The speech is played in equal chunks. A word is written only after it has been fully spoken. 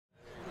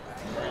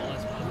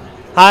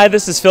Hi,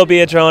 this is Phil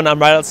Biadrone. I'm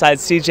right outside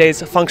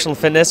CJ's Functional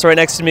Fitness. Right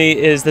next to me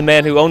is the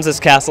man who owns this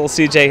castle,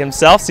 CJ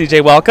himself.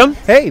 CJ, welcome.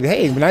 Hey,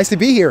 nice to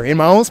be here in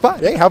my own spot.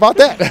 Hey, how about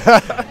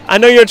that? I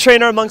know you're a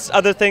trainer amongst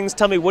other things.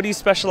 Tell me, what do you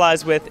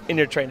specialize with in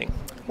your training?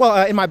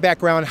 Well, in my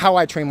background, how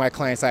I train my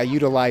clients, I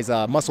utilize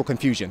muscle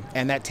confusion,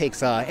 and that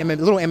takes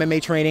little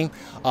MMA training.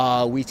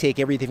 We take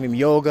everything from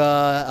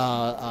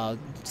yoga,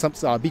 some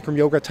Bikram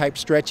yoga type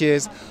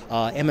stretches,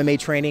 MMA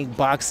training,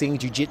 boxing,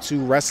 jiu-jitsu,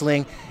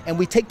 wrestling, and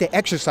we take the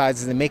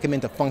exercises and make them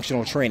into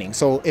functional training.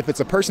 So if it's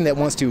a person that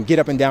wants to get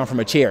up and down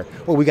from a chair,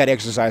 well, we got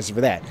exercises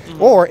for that.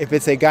 Or if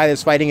it's a guy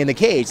that's fighting in the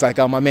cage, like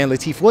my man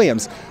Lateef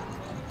Williams,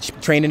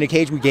 trained in the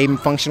cage, we gave him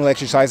functional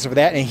exercises for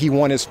that, and he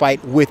won his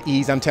fight with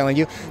ease. I'm telling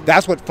you,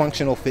 that's what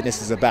functional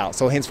fitness is about.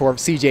 So henceforth,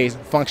 CJ's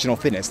Functional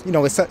Fitness. You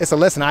know, it's a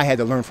lesson I had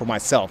to learn for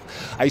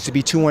myself. I used to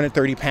be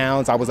 230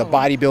 pounds. I was a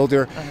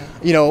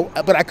bodybuilder, you know,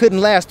 but I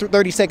couldn't last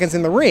 30 seconds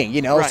in the ring,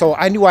 you know, right. So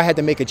I knew I had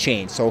to make a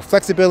change. So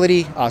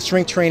flexibility,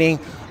 strength training,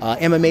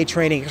 MMA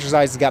training,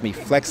 exercises got me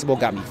flexible,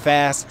 got me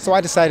fast. So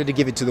I decided to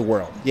give it to the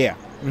world. Yeah.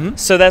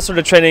 So that sort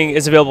of training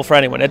is available for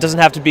anyone. It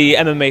doesn't have to be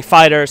MMA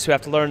fighters who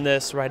have to learn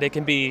this, right? It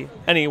can be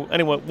any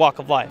walk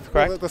of life,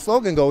 correct? Well, the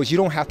slogan goes, you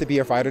don't have to be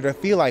a fighter to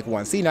feel like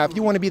one. See, now if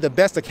you want to be the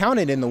best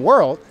accountant in the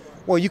world,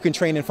 well, you can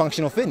train in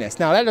functional fitness.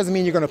 Now, that doesn't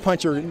mean you're going to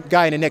punch your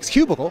guy in the next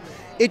cubicle.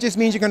 It just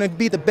means you're going to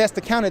be the best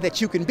accountant that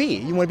you can be.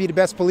 You want to be the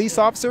best police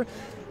officer?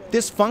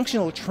 This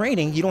functional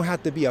training, you don't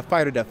have to be a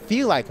fighter to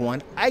feel like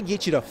one. I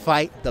get you to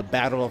fight the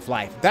battle of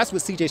life. That's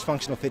what CJ's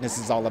Functional Fitness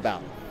is all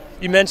about.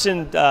 You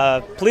mentioned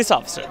police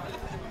officer.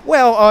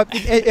 Well,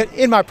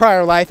 in my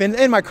prior life and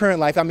in my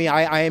current life, I mean,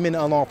 I am in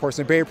law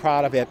enforcement, very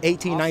proud of it.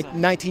 18, awesome.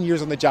 19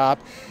 years on the job,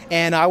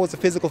 and I was a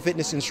physical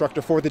fitness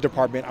instructor for the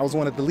department. I was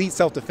one of the lead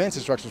self-defense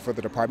instructors for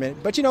the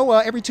department. But you know,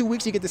 every 2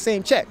 weeks you get the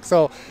same check,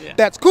 so yeah.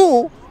 That's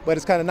cool. But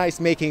it's kind of nice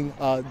making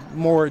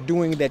more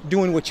doing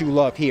what you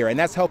love here, and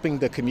that's helping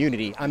the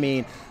community. I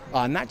mean,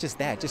 not just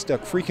that, just the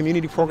free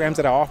community programs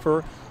that I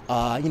offer.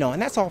 You know,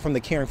 and that's all from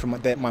the caring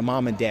that my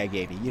mom and dad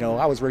gave me. You know,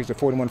 I was raised with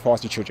 41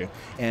 foster children,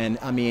 and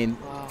I mean,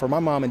 for my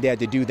mom and dad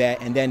to do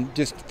that, and then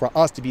just for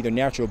us to be their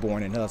natural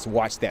born and us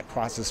watch that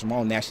process from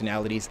all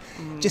nationalities,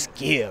 just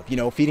give. You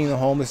know, feeding the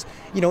homeless.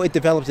 You know, it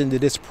develops into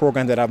this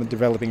program that I'm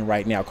developing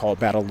right now called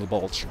Battle of the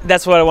Bulge.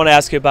 That's what I want to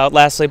ask you about.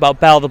 Lastly, about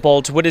Battle of the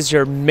Bulge. What is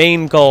your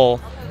main goal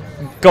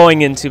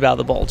going into Battle of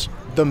the Bulge?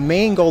 The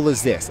main goal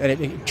is this,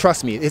 and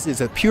trust me, this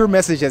is as pure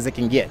message as it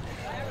can get.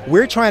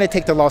 We're trying to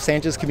take the Los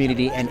Angeles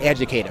community and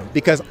educate them,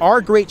 because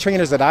our great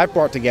trainers that I've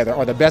brought together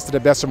are the best of the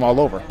best from all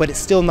over, but it's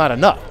still not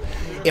enough.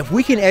 If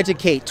we can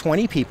educate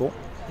 20 people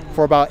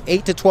for about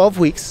 8 to 12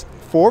 weeks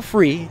for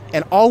free,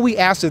 and all we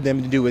ask of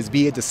them to do is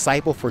be a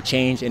disciple for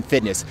change and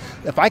fitness.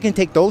 If I can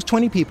take those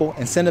 20 people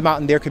and send them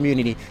out in their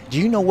community, do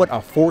you know what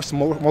a force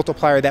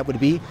multiplier that would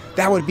be?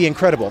 That would be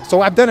incredible.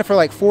 So I've done it for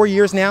like 4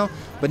 years now,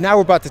 but now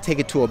we're about to take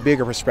it to a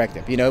bigger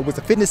perspective. You know, it was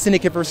a fitness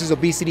syndicate versus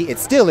obesity. It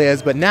still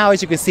is, but now,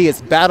 as you can see,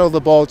 it's Battle of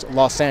the Bulge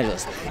Los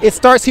Angeles. It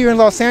starts here in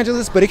Los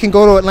Angeles, but it can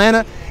go to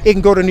Atlanta. It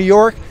can go to New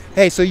York.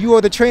 Hey, so you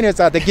are the trainers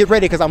out there, get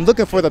ready, because I'm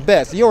looking for the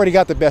best. You already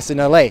got the best in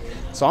LA,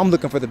 so I'm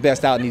looking for the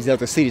best out in these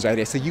other cities right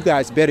there. So you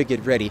guys better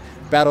get ready.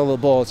 Battle of the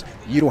Bulge.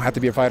 You don't have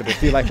to be a fighter to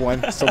feel like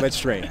one, so let's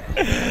train.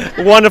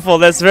 Wonderful.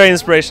 That's very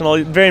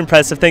inspirational, very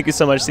impressive. Thank you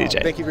so much,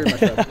 CJ. Thank you very much,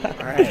 brother.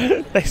 All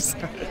right. Thanks.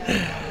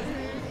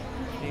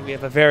 We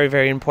have a very,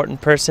 very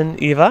important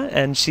person, Eva,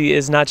 and she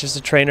is not just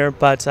a trainer,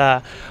 but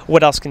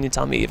what else can you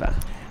tell me, Eva?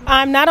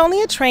 I'm not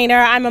only a trainer,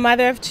 I'm a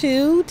mother of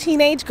 2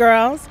 teenage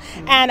girls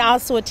and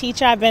also a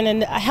teacher. I've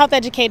been a health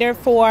educator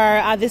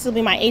for, this will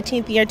be my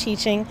 18th year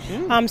teaching.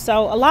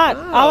 So a lot,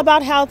 all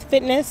about health,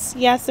 fitness,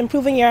 yes,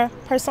 improving your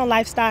personal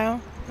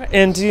lifestyle.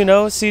 And do you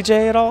know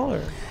CJ at all?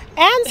 Or?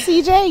 And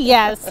CJ,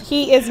 yes,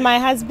 he is my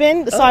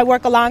husband, so I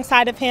work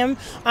alongside of him.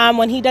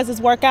 When he does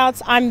his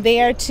workouts, I'm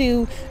there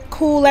to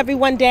cool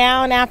everyone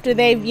down after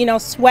they've, you know,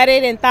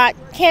 sweated and thought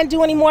can't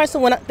do anymore. So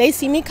when they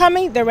see me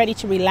coming, they're ready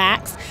to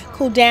relax,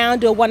 cool down,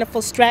 do a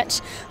wonderful stretch.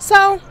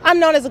 So I'm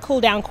known as a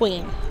cool down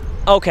queen.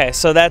 Okay,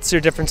 so that's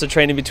your difference of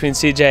training between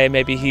CJ.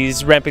 Maybe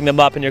he's ramping them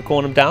up and you're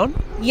cooling them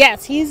down?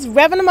 Yes, he's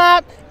revving them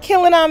up,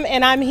 killing them,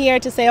 and I'm here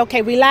to say,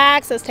 okay,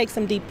 relax, let's take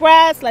some deep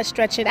breaths, let's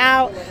stretch it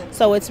out.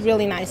 So it's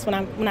really nice when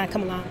I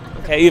come along.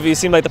 Okay, Eva, you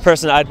seem like the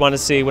person I'd want to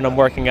see when I'm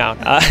working out.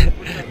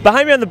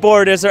 Behind me on the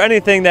board, is there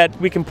anything that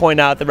we can point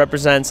out that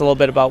represents a little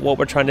bit about what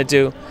we're trying to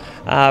do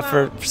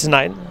for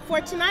tonight? For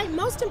tonight,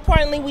 most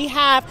importantly, we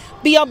have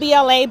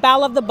BOBLA,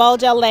 Battle of the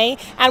Bulge LA,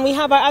 and we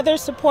have our other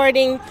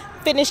supporting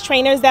fitness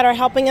trainers that are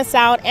helping us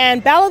out.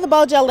 And Battle of the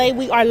Bulge LA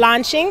we are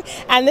launching,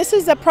 and this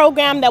is a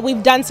program that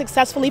we've done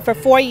successfully for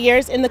 4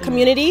 years in the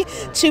community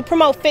to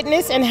promote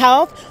fitness and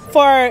health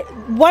for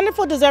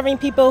wonderful deserving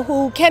people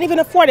who can't even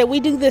afford it. We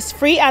do this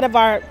free out of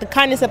the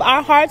kindness of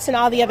our hearts and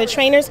all the other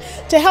trainers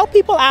to help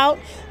people out,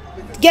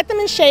 get them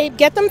in shape,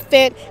 get them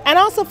fit, and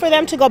also for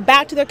them to go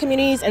back to their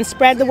communities and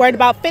spread the word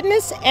about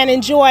fitness and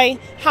enjoy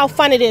how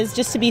fun it is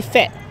just to be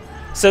fit.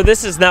 So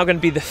this is now going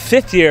to be the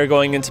 5th year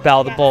going into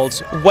Battle of the Bulge.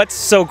 What's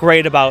so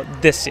great about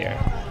this year?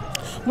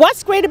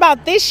 What's great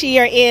about this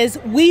year is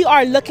we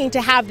are looking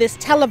to have this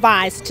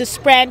televised to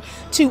spread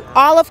to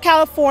all of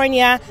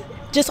California,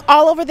 just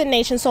all over the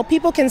nation, so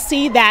people can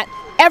see that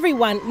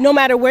everyone, no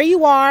matter where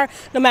you are,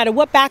 no matter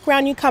what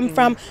background you come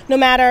from, no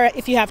matter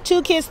if you have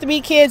 2 kids, 3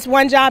 kids,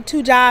 1 job,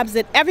 2 jobs,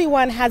 that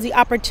everyone has the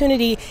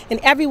opportunity and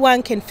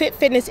everyone can fit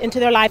fitness into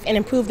their life and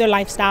improve their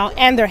lifestyle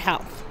and their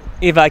health.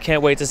 Eva, I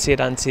can't wait to see it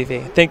on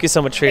TV. Thank you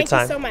so much for your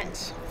time. Thank you so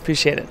much.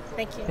 Appreciate it.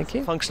 Thank you. Thank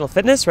you. Functional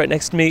Fitness. Right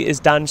next to me is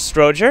Don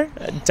Stroger.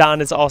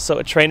 Don is also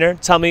a trainer.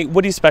 Tell me,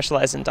 what do you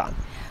specialize in, Don?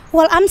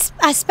 Well,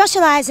 I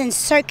specialize in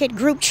circuit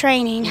group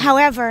training.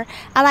 However,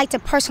 I like to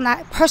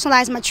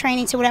personalize my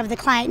training to whatever the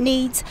client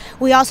needs.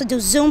 We also do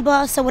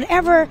Zumba, so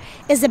whatever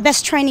is the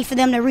best training for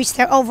them to reach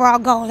their overall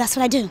goal, that's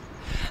what I do.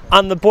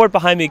 On the board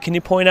behind me, can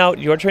you point out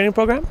your training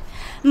program?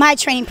 My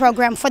training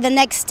program for the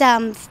next,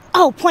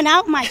 point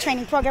out my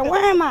training program.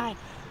 Where am I?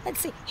 Let's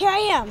see. Here I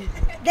am.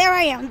 There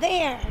I am.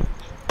 There.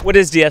 What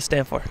does DS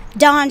stand for?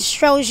 Don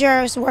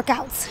Stroger's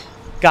workouts.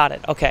 Got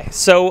it. Okay.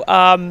 So,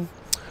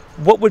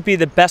 what would be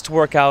the best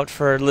workout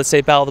for, let's say,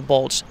 Battle of the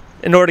Bulge?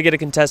 In order to get a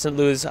contestant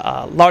lose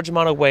a large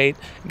amount of weight,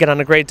 get on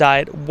a great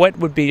diet, what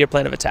would be your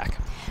plan of attack?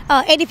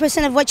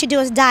 80% of what you do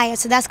is diet,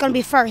 so that's going to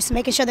be first,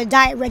 making sure the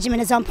diet regimen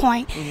is on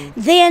point.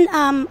 Then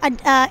an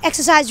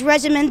exercise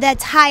regimen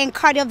that's high in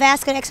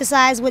cardiovascular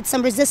exercise with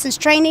some resistance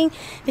training,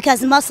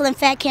 because muscle and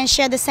fat can't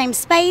share the same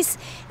space,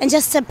 and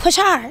just to push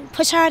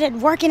hard at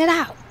working it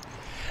out.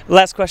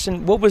 Last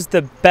question, what was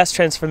the best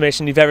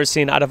transformation you've ever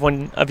seen out of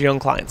one of your own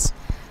clients?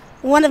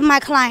 One of my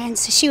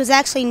clients, she was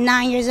actually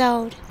 9 years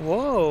old.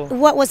 Whoa.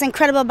 What was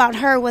incredible about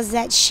her was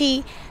that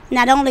she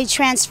not only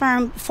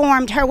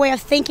formed her way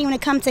of thinking when it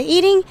comes to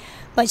eating,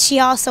 but she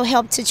also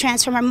helped to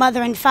transform her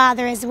mother and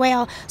father as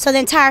well. So the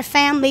entire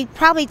family,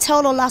 probably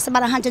total, lost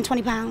about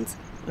 120 pounds.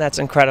 That's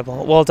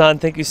incredible. Well done.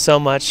 Thank you so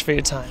much for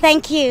your time.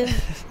 Thank you.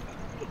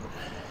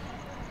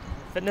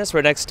 Fitness,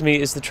 right next to me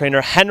is the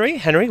trainer Henry.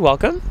 Henry,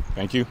 welcome.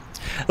 Thank you.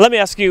 Let me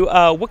ask you,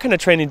 what kind of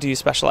training do you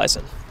specialize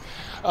in?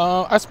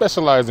 I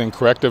specialize in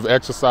corrective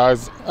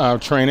exercise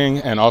training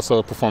and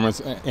also performance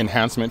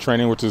enhancement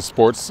training, which is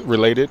sports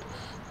related.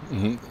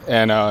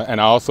 And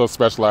I also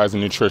specialize in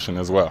nutrition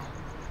as well.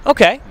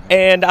 Okay.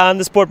 And on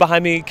this board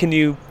behind me, can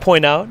you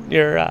point out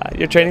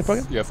your training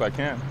program? Yes, I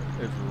can.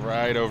 It's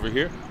right over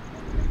here.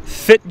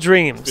 Fit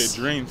Dreams. Fit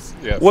Dreams,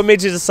 yes. What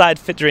made you decide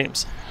Fit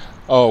Dreams?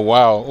 Oh,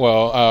 wow.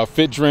 Well,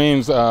 Fit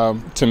Dreams,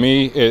 to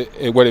me,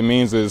 what it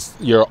means is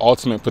your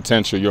ultimate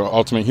potential, your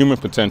ultimate human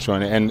potential,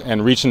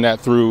 and reaching that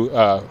through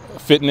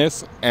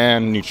fitness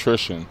and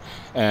nutrition.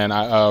 And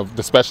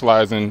the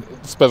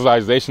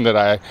specialization that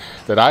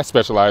I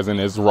specialize in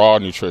is raw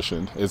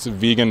nutrition. It's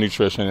vegan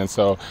nutrition, and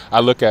so I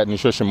look at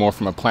nutrition more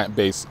from a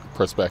plant-based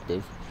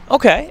perspective.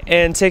 Okay,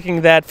 and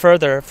taking that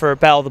further for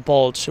Battle of the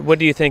Bulge, what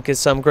do you think is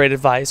some great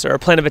advice or a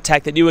plan of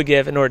attack that you would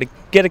give in order to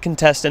get a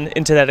contestant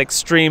into that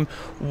extreme,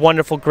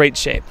 wonderful, great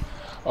shape?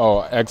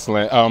 Oh,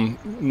 excellent.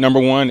 Number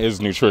one is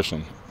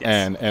nutrition.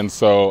 Yes. And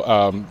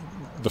so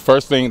the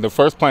first plan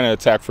of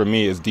attack for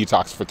me is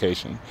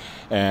detoxification.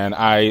 And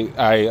I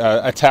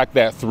attack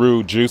that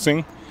through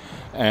juicing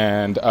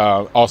and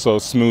also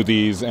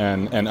smoothies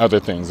and other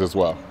things as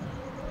well.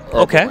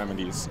 Okay.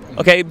 Remedies.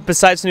 Okay,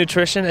 besides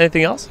nutrition,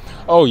 anything else?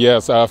 Oh,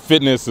 yes.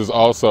 Fitness is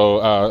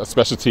also a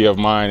specialty of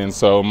mine. And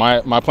so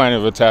my plan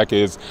of attack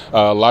is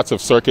lots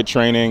of circuit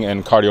training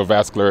and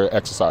cardiovascular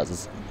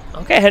exercises.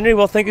 Okay, Henry,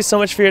 well, thank you so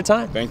much for your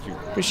time. Thank you.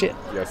 Appreciate it.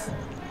 Yes.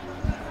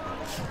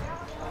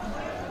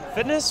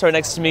 Fitness, right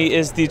next to me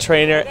is the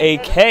trainer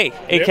AK.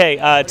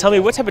 AK, tell me,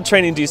 what type of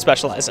training do you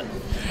specialize in?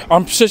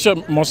 I'm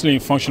special mostly in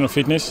functional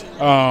fitness.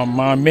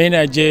 My main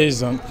idea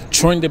is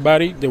train the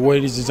body the way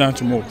it is designed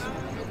to move.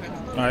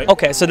 Right.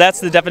 Okay, so that's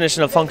the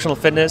definition of functional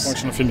fitness.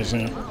 Functional fitness,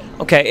 yeah.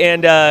 Okay,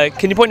 and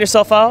can you point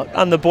yourself out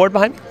on the board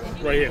behind me?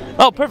 Right here.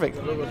 Oh, perfect.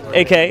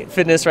 AK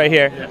Fitness right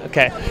here. Yeah.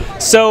 Okay.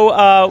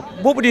 So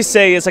what would you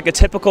say is like a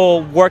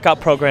typical workout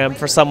program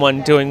for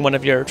someone doing one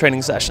of your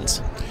training sessions?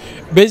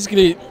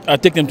 Basically, I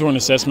take them through an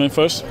assessment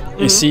first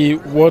and see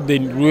what they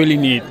really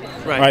need.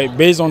 Right.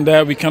 Based on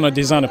that, we kind of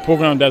design a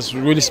program that's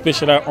really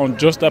specialized on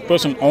just that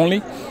person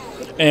only.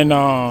 And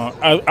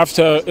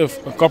after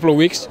a couple of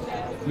weeks,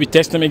 we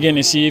test them again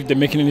and see if they're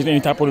making any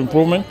type of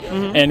improvement,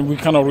 and we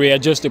kind of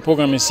readjust the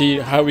program and see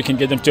how we can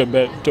get them to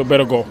a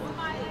better goal.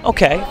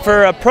 Okay,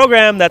 for a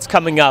program that's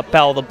coming up,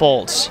 Battle of the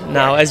Bulge.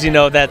 Now, as you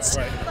know,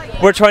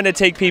 we're trying to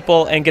take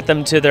people and get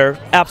them to their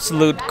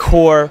absolute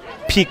core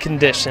peak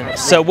condition.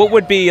 So what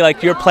would be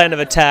like your plan of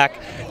attack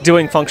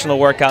doing functional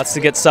workouts to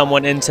get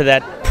someone into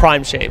that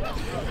prime shape?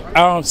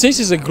 Since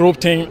it's a group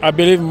thing, I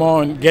believe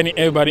more in getting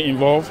everybody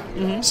involved.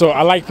 So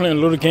I like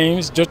playing little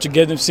games just to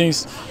get them,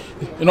 since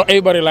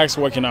everybody likes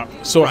working out.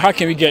 So how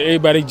can we get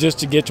everybody just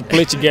to get to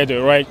play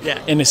together, right? Yeah.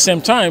 And at the same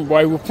time,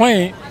 while we're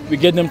playing, we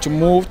get them to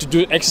move, to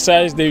do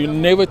exercise they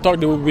never thought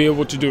they would be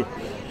able to do.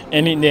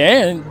 And in the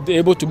end, they're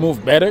able to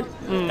move better,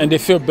 and they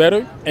feel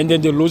better, and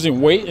then they're losing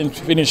weight and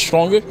finish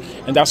stronger,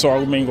 and that's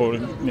our main goal.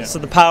 Yeah. So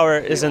the power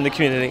is in the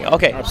community.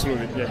 Okay.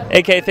 Absolutely. Yeah.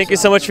 AK, thank you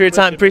so much for your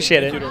time.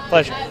 Appreciate it.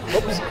 Pleasure.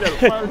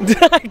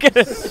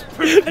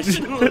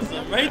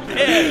 Right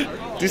there.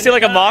 Do you see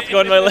like a moth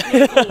going my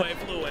leg?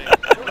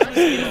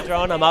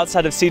 I'm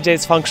outside of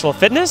CJ's Functional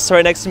Fitness.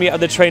 Right next to me are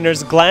the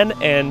trainers Glenn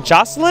and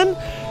Jocelyn.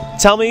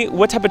 Tell me,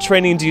 what type of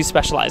training do you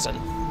specialize in?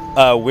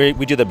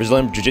 We do the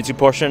Brazilian Jiu-Jitsu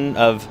portion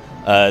of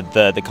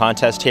the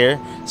contest here.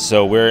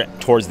 So we're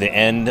towards the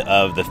end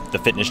of the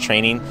fitness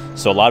training.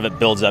 So a lot of it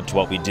builds up to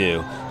what we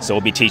do. So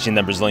we'll be teaching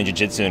them Brazilian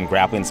Jiu-Jitsu and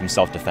grappling, some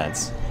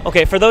self-defense.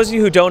 Okay, for those of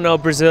you who don't know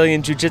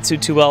Brazilian Jiu-Jitsu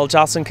too well,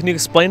 Jocelyn, can you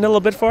explain it a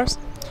little bit for us?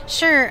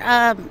 Sure.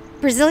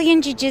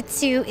 Brazilian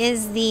Jiu-Jitsu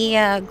is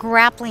the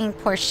grappling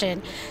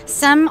portion.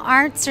 Some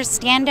arts are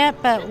stand-up,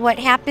 but what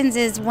happens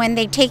is when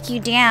they take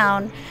you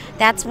down,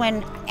 that's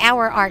when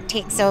our art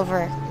takes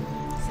over.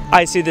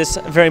 I see this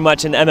very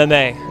much in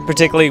MMA,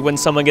 particularly when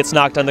someone gets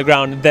knocked on the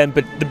ground, then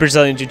the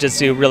Brazilian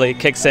Jiu-Jitsu really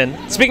kicks in.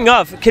 Speaking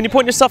of, can you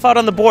point yourself out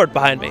on the board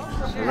behind me?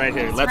 Right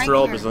here. Let's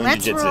roll Brazilian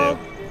Jiu-Jitsu.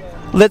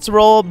 Let's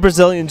roll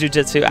Brazilian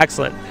Jiu-Jitsu.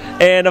 Excellent.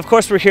 And of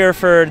course, we're here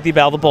for the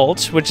Battle of the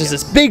Bulge, which is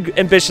this big,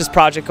 ambitious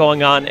project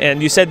going on.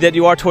 And you said that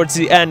you are towards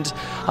the end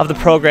of the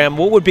program.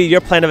 What would be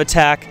your plan of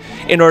attack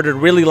in order to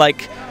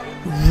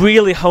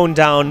really hone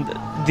down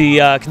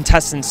the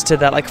contestants to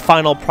that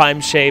final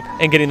prime shape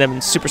and getting them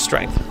in super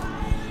strength?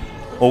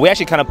 Well, we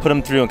actually kind of put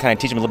them through and kind of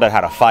teach them a little bit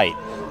how to fight.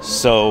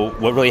 So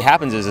what really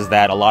happens is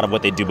that a lot of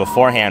what they do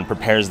beforehand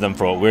prepares them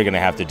for what we're going to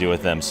have to do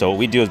with them. So what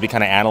we do is we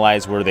kind of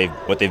analyze what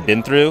they've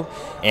been through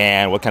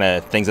and what kind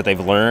of things that they've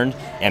learned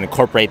and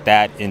incorporate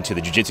that into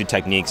the jiu-jitsu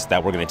techniques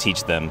that we're going to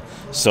teach them.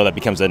 So that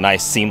becomes a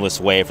nice seamless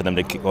way for them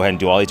to go ahead and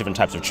do all these different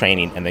types of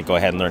training and then go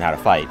ahead and learn how to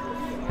fight.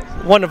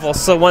 Wonderful.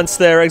 So once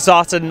they're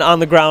exhausted and on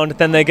the ground,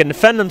 then they can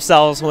defend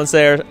themselves once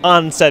they're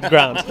on said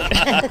ground.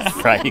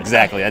 Right,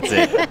 exactly. That's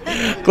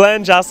it.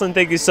 Glenn, Jocelyn,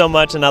 thank you so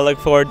much, and I look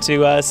forward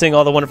to seeing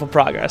all the wonderful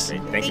progress.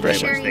 Thank you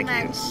very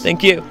much.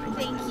 Thank you.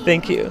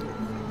 Thank you.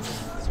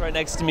 So right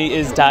next to me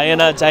is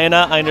Diana.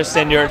 Diana, I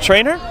understand you're a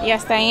trainer?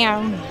 Yes, I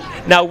am.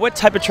 Now, what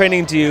type of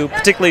training do you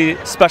particularly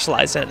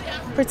specialize in?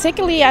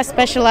 Particularly, I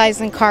specialize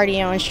in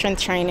cardio and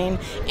strength training.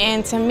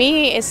 And to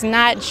me, it's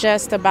not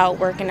just about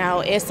working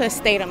out. It's a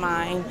state of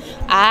mind.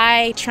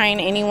 I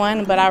train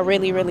anyone, but I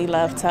really, really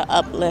love to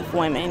uplift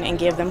women and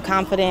give them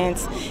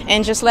confidence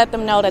and just let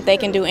them know that they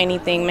can do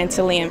anything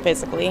mentally and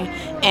physically.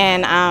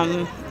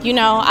 And, you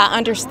know, I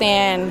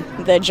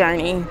understand the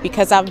journey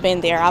because I've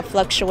been there. I've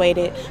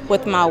fluctuated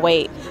with my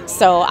weight.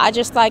 So I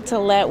just like to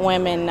let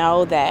women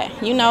know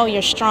that, you know,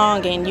 you're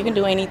strong and you can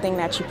do anything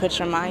that you put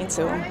your mind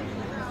to.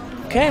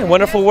 Okay,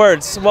 wonderful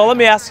words. Well, let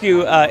me ask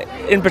you,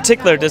 in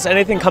particular, does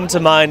anything come to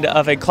mind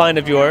of a client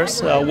of yours,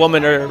 a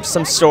woman or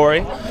some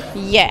story?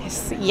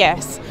 Yes,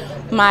 yes.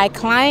 My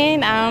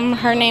client,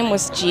 her name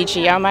was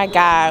Gigi. Oh my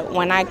God,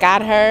 when I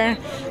got her,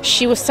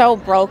 she was so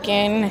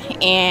broken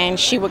and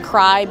she would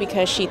cry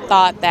because she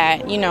thought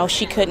that, you know,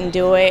 she couldn't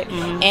do it.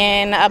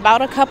 And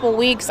about a couple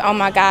weeks, oh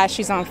my God,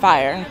 she's on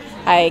fire.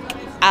 Like,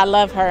 I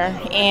love her,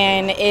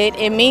 and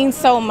it means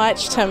so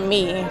much to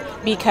me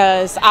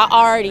because I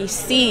already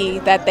see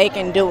that they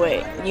can do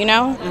it, you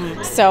know?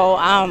 So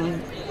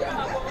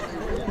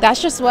that's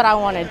just what I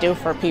want to do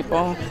for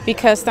people,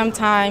 because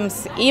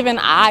sometimes even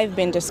I've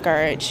been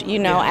discouraged, you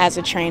know, as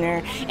a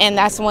trainer. And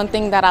that's one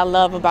thing that I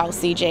love about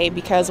CJ,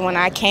 because when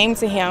I came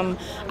to him,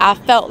 I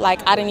felt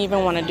like I didn't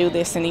even want to do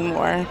this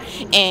anymore.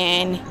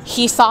 And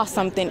he saw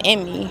something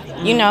in me,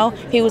 you know.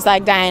 He was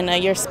like, Diana,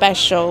 you're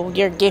special,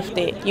 you're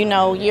gifted, you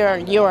know,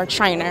 you're a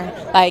trainer,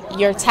 like,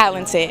 you're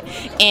talented.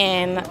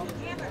 And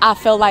I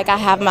feel like I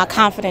have my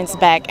confidence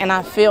back, and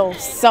I feel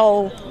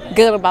so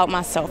good about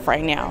myself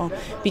right now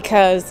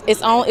because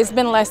it's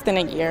been less than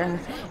a year,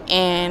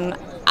 and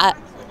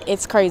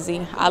it's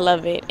crazy. I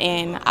love it,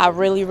 and I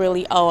really,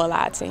 really owe a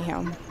lot to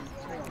him.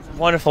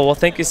 Wonderful. Well,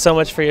 thank you so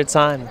much for your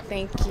time.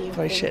 Thank you.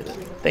 Appreciate it.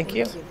 Thank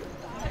you.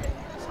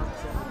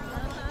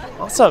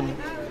 Awesome.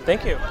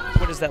 Thank you.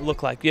 What does that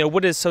look like? You know,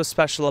 what is so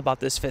special about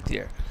this 5th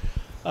year?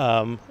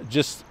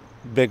 Just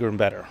bigger and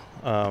better.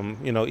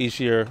 You know, each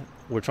year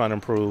we're trying to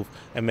improve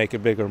and make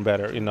it bigger and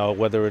better, you know,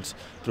 whether it's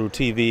through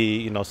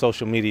TV, you know,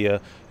 social media,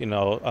 you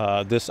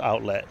know, this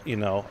outlet, you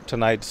know,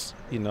 tonight's,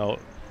 you know,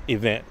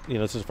 event. You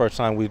know, this is the first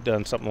time we've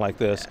done something like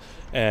this.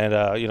 And,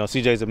 you know,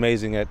 CJ's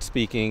amazing at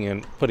speaking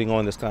and putting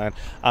on this kind.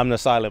 I'm the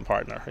silent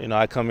partner. You know,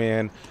 I come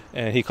in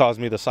and he calls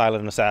me the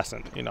silent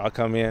assassin. You know, I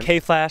come in.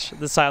 K-Flash,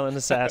 the silent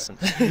assassin.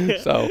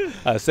 So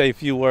I say a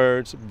few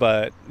words,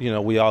 but, you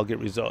know, we all get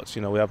results.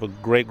 You know, we have a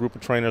great group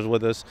of trainers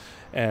with us.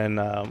 And,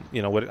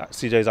 you know, with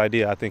CJ's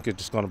idea, I think it's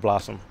just going to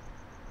blossom.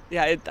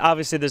 Yeah,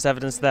 obviously there's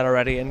evidence of that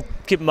already, and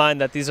keep in mind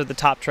that these are the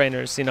top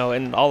trainers, you know,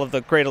 in all of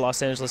the greater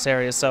Los Angeles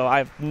area, so I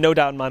have no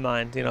doubt in my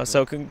mind, you know,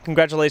 so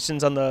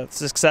congratulations on the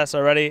success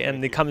already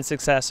and the coming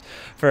success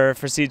for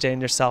CJ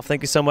and yourself.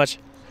 Thank you so much.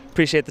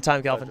 Appreciate the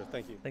time, Calvin.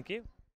 Thank you. Thank you.